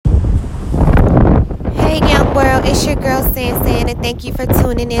world, it's your girl San, and thank you for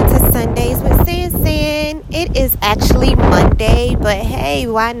tuning in to Sundays with San. It is actually Monday, but hey,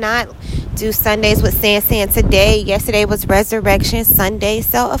 why not do Sundays with San today? Yesterday was Resurrection Sunday,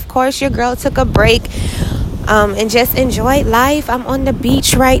 so of course your girl took a break and just enjoyed life. I'm on the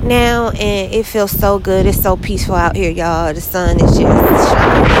beach right now, and it feels so good. It's so peaceful out here, y'all. The sun is just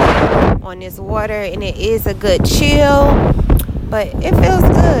shining on this water, and it is a good chill, but it feels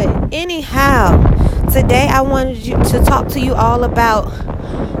good. Anyhow, today I wanted to talk to you all about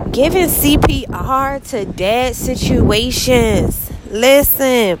giving CPR to dead situations.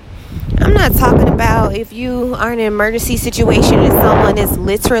 Listen, I'm not talking about if you are in an emergency situation and someone is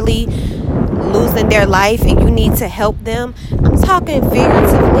literally losing their life and you need to help them. I'm talking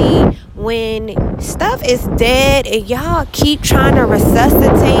figuratively when stuff is dead and y'all keep trying to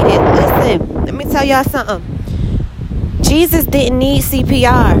resuscitate it. Listen, let me tell y'all something. Jesus didn't need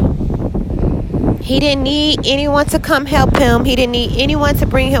CPR. He didn't need anyone to come help him. He didn't need anyone to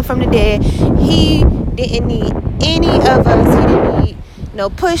bring him from the dead. He didn't need any of us. He didn't need no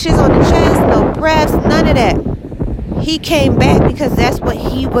pushes on the chest, no breaths, none of that. He came back because that's what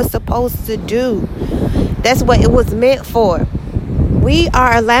he was supposed to do. That's what it was meant for. We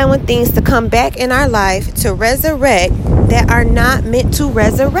are allowing things to come back in our life to resurrect that are not meant to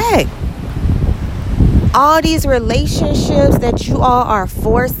resurrect. All these relationships that you all are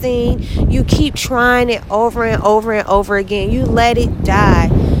forcing, you keep trying it over and over and over again. You let it die.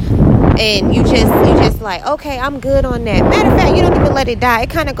 And you just like, okay, I'm good on that. Matter of fact, you don't even let it die. It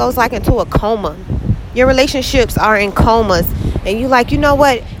kind of goes like into a coma. Your relationships are in comas. And you like, you know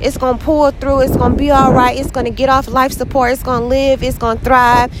what? It's going to pull through. It's going to be all right. It's going to get off life support. It's going to live. It's going to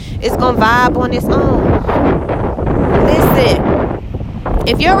thrive. It's going to vibe on its own. Listen.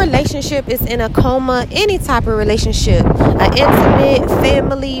 If your relationship is in a coma, any type of relationship, an intimate,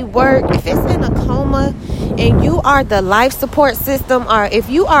 family, work, if it's in a coma and you are the life support system, or if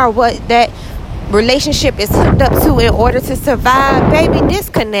you are what that relationship is hooked up to in order to survive, baby,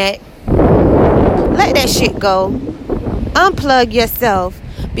 disconnect. Let that shit go. Unplug yourself.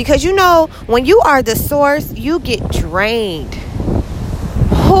 Because you know, when you are the source, you get drained.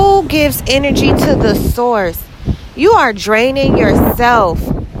 Who gives energy to the source? You are draining yourself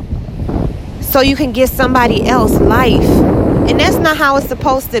so you can give somebody else life. And that's not how it's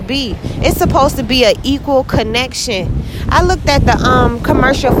supposed to be. It's supposed to be an equal connection. I looked at the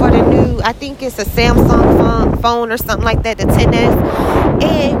commercial for the new, I think it's a Samsung phone or something like that, the 10S.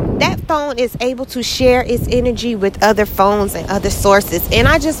 And that phone is able to share its energy with other phones and other sources. And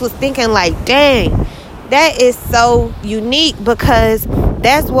I just was thinking like, dang, that is so unique because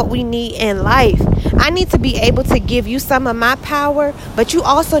that's what we need in life. I need to be able to give you some of my power, but you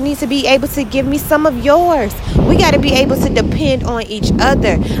also need to be able to give me some of yours. We got to be able to depend on each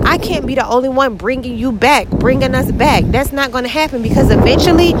other. I can't be the only one bringing us back. That's not going to happen because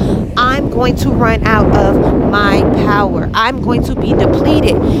eventually I'm going to run out of my power. I'm going to be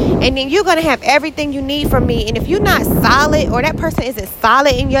depleted. And then you're going to have everything you need from me. And if you're not solid or that person isn't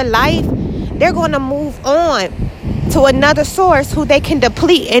solid in your life, they're going to move on to another source who they can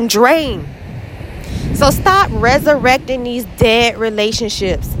deplete and drain. So stop resurrecting these dead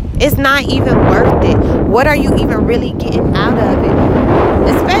relationships. It's not even worth it. What are you even really getting out of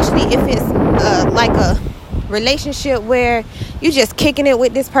it? Especially if it's like a relationship where you're just kicking it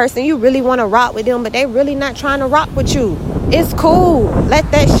with this person. You really want to rock with them, but they really not trying to rock with you. It's cool. Let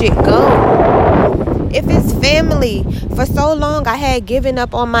that shit go. If it's family, for so long I had given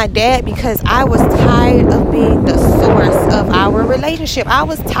up on my dad because I was tired of being the source of our relationship. I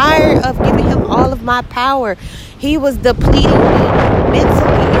was tired of giving him all of my power. He was depleting me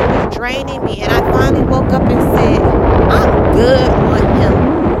mentally. It was draining me. And I finally woke up and said, I'm good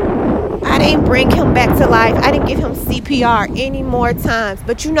on him. I didn't bring him back to life. I didn't give him CPR any more times.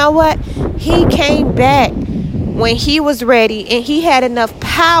 But you know what? He came back when he was ready and he had enough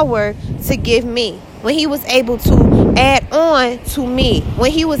power to give me. When he was able to add on to me.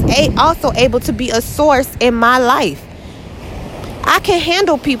 When he was also able to be a source in my life. I can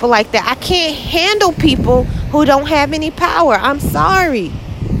handle people like that. I can't handle people who don't have any power. I'm sorry.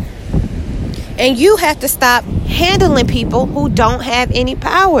 And you have to stop handling people who don't have any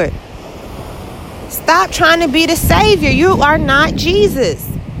power. Stop trying to be the savior. You are not Jesus.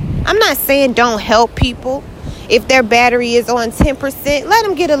 I'm not saying don't help people. If their battery is on 10%, let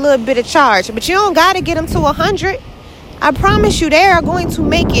them get a little bit of charge. But you don't got to get them to 100. I promise you they are going to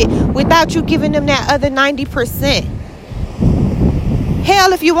make it without you giving them that other 90%.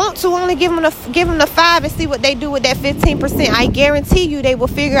 Hell, if you want to, only give them the 5 and see what they do with that 15%. I guarantee you they will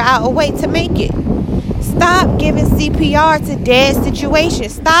figure out a way to make it. Stop giving CPR to dead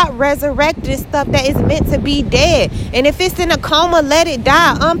situations. Stop resurrecting stuff that is meant to be dead. And if it's in a coma, let it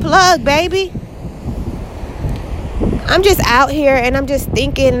die. Unplug, baby. I'm just out here and I'm just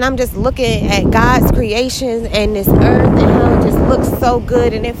thinking and I'm just looking at God's creations and this earth and how it just looks so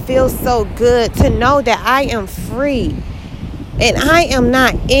good and it feels so good to know that I am free and I am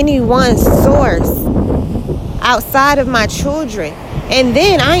not anyone's source outside of my children. And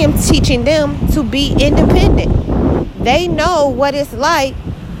then I am teaching them to be independent. They know what it's like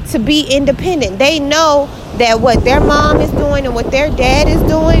to be independent. They know that what their mom is doing and what their dad is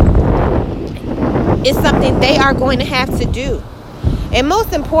doing is something they are going to have to do. And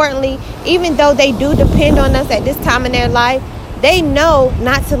most importantly, even though they do depend on us at this time in their life, they know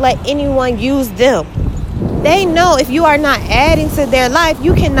not to let anyone use them. They know if you are not adding to their life,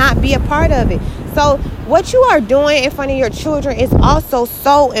 you cannot be a part of it. So what you are doing in front of your children is also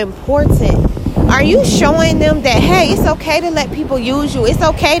so important. Are you showing them that, hey, it's okay to let people use you? It's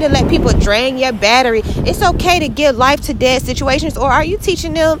okay to let people drain your battery. It's okay to give life to dead situations. Or are you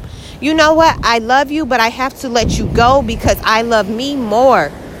teaching them, you know what? I love you, but I have to let you go because I love me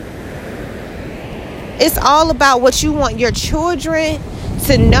more. It's all about what you want your children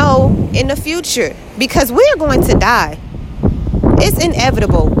to know in the future, because we are going to die. It's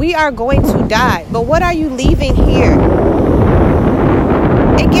inevitable. We are going to die. But what are you leaving here?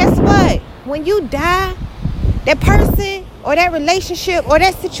 And guess what? When you die, that person or that relationship or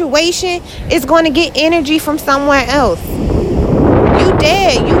that situation is going to get energy from somewhere else. You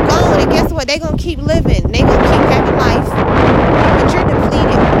dead, you gone, and guess what? They're going to keep living. They're going to keep having life. But you're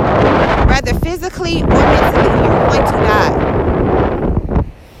depleted. Whether physically or mentally, you're going to die.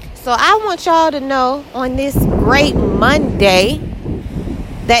 So I want y'all to know on this great Monday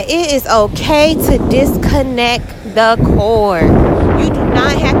that it is okay to disconnect the cord. You do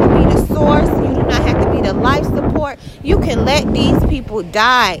not have to be the source. You do not have to be the life support. You can let these people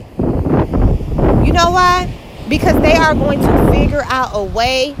die. You know why? Because they are going to figure out a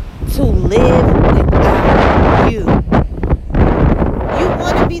way to live without you. You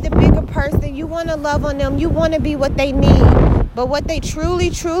want to be the bigger person. You want to love on them. You want to be what they need. But what they truly,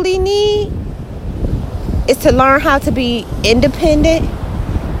 truly need is to learn how to be independent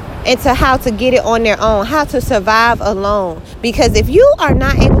and to how to get it on their own, how to survive alone. Because if you are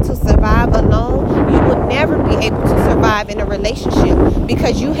not able to survive alone, you will never be able to survive in a relationship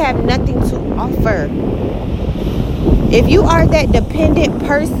because you have nothing to offer. If you are that dependent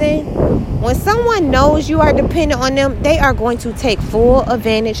person, when someone knows you are dependent on them, they are going to take full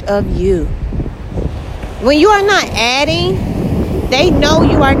advantage of you. When you are not adding, they know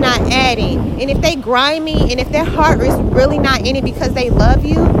you are not adding. And if they grimy and if their heart is really not in it because they love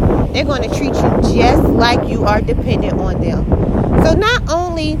you, they're going to treat you just like you are dependent on them. So not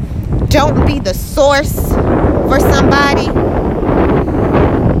only don't be the source for somebody,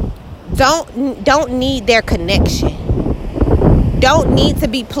 don't need their connection. Don't need to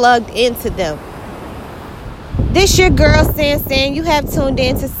be plugged into them. This your girl San. You have tuned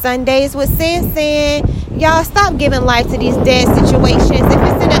in to Sundays with San. Y'all stop giving life to these dead situations. If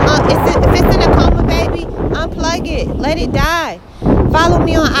it's in a coma, baby, unplug it. Let it die. Follow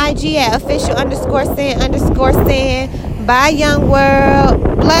me on IG at official_San_San. Bye, young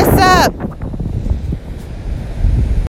world. Bless up.